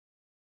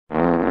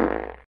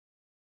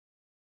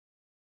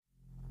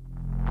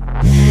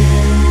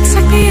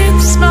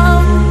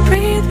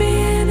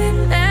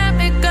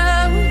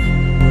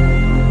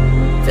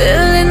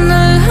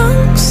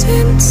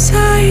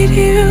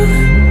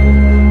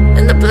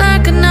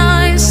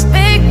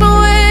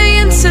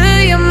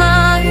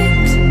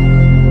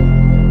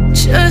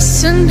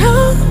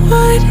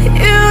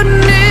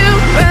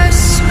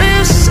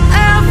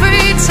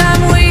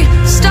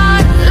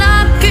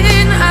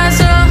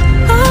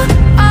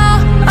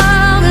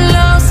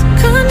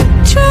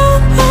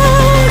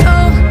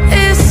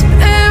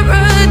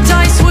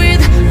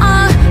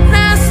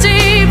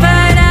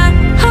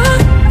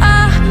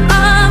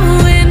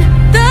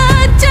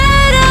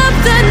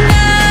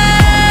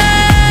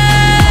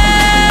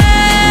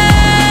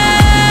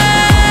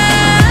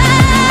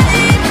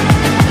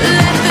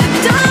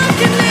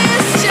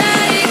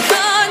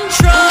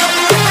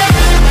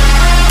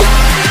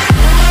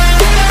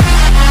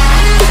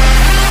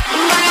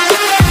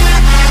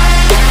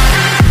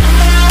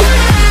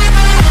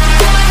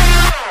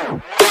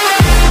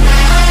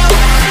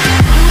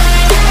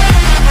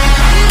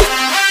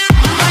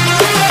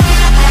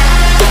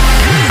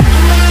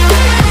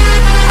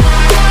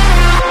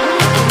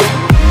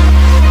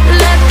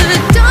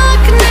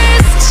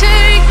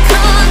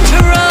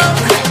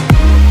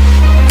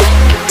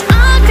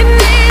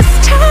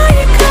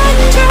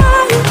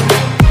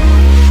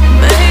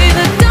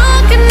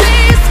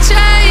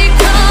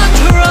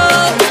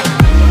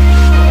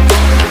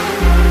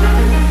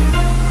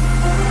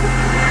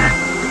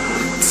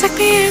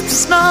in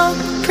smoke,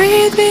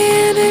 breathe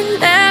me in and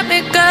let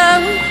me go.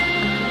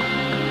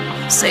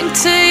 Sink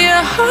to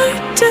your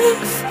heart to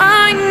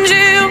find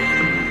you.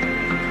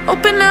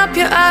 Open up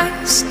your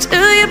eyes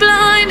till you're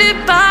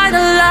blinded by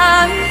the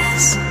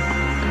lies,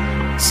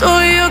 so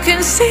you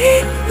can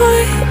see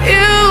what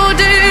you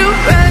do.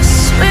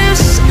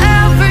 Restless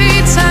every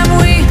time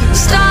we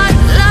start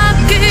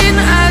looking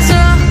as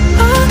a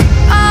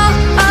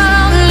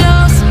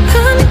lost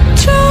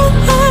control.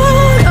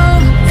 Oh,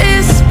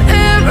 it's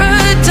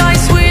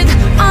paradise with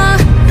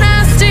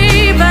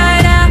honesty,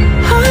 but in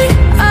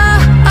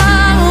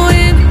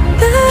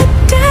the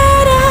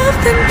dead of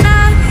the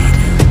night,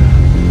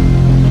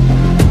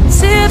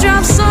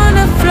 teardrops on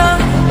the floor.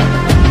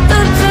 The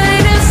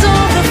pain is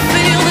over,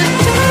 feel the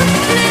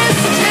darkness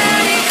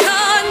take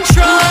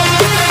control.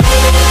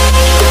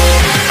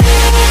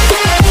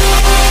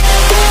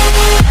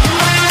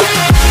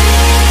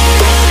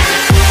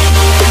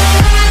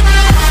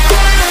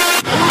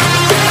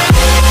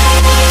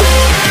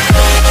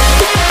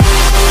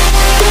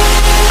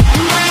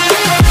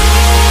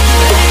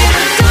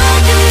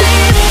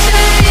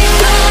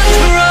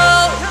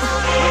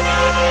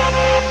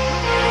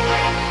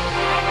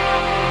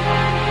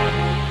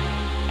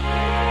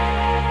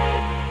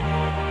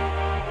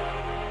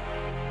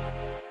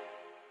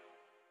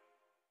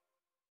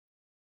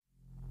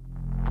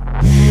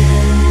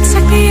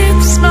 Take me in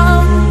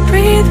smoke,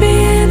 breathe me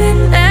in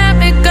and let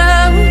me go.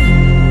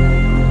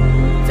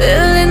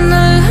 Filling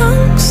the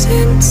lungs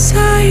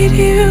inside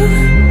you,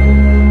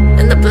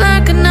 and the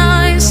blackened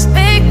eyes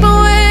make my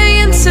way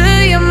into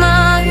your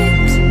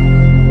mind,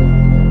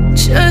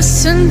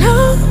 just to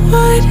know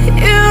what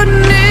you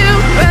knew.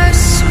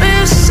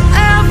 Restless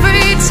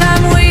every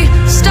time we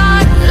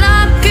start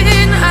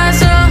looking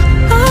as a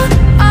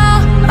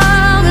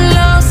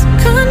lost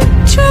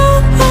control.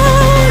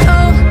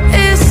 Oh,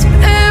 it's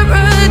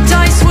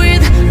paradise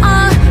with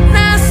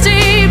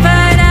honesty,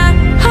 but I'm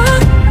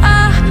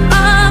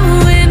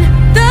in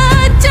the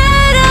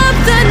dead of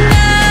the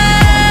night.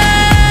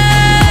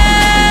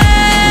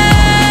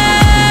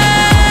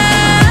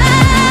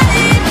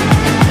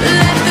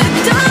 Let the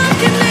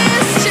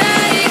darkness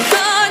take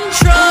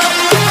control.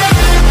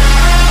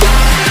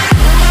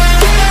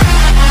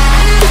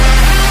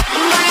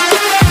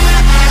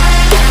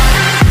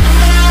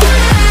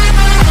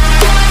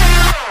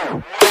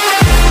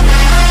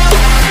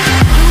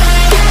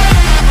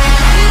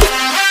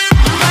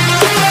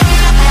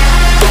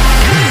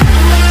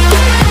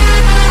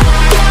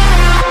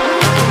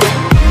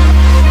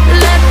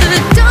 Let the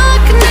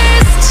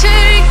darkness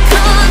take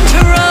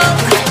control.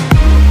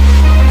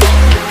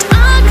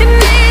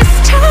 Darkness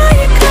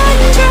take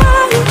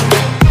control.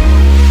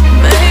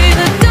 May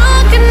the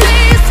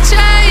darkness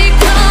take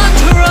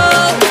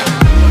control.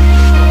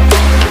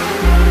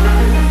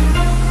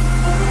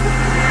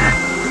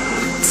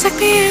 Take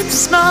me in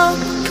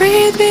smoke,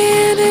 breathe me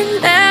in and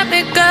let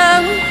me go.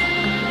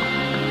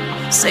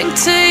 Sink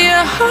to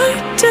your heart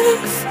to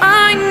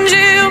find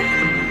you.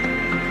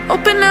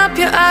 Open up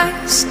your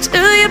eyes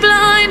till you're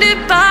blinded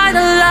by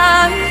the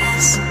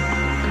lies,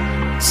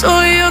 so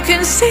you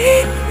can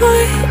see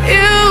what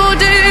you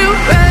do.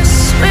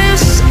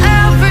 Restless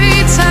every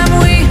time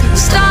we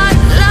start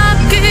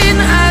looking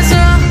as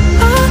a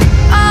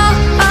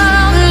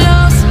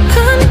lost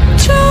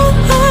control.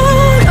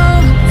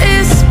 Oh,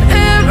 it's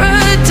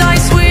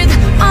paradise with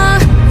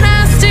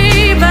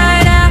honesty,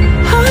 but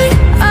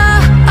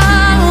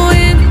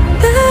in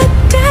the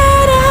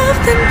dead of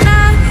the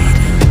night,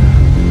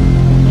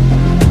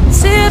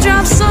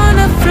 teardrops on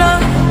the floor.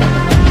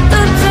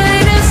 The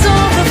pain is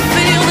over,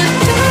 feel the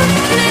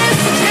darkness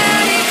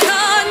take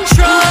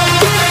control.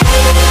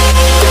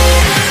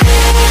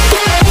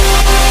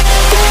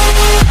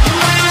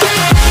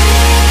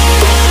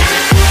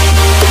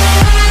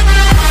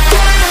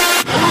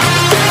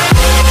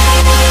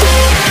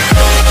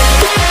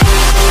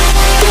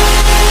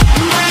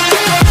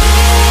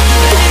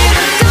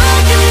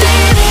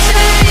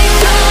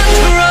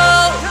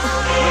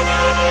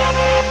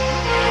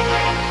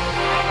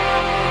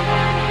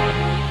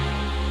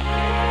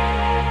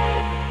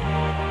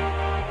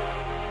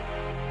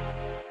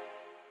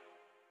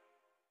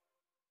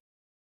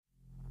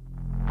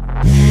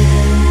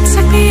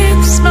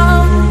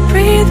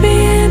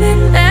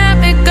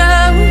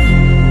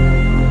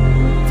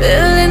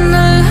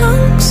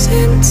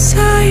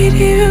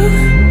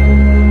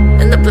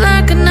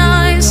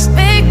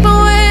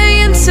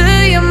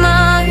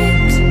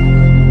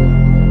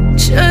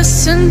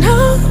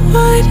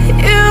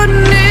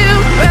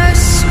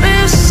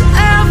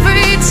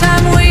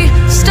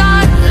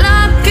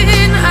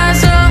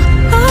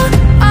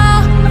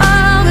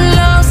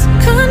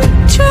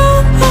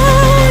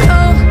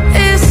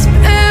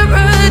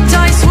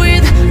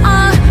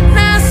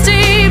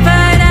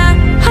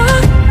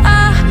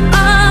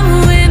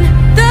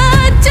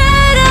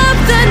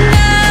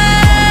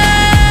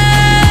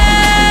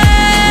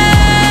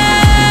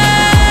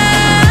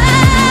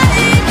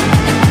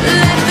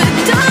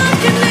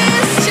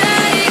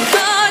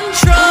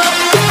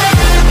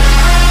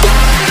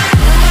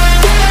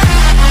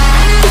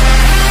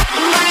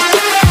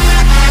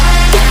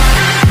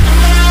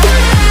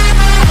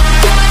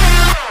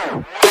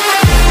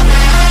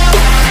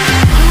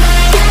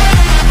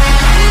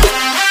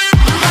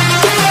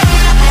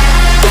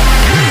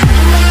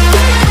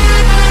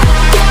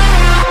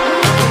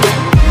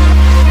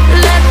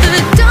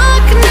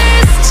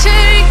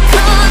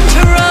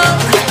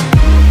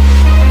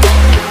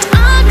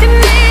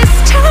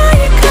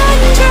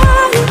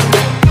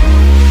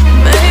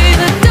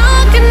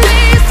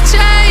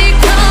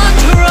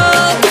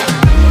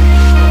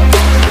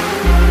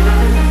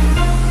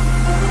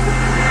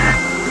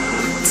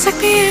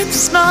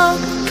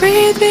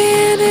 breathe me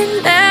in and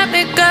let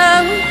me go.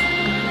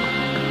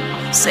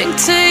 Sink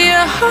to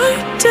your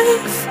heart to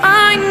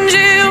find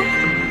you.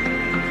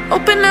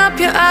 Open up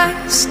your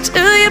eyes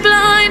till you're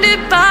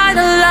blinded by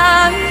the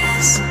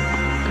lies,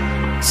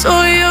 so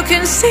you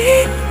can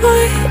see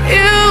what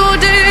you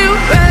do.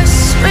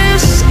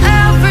 Restless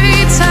every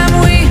time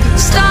we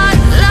start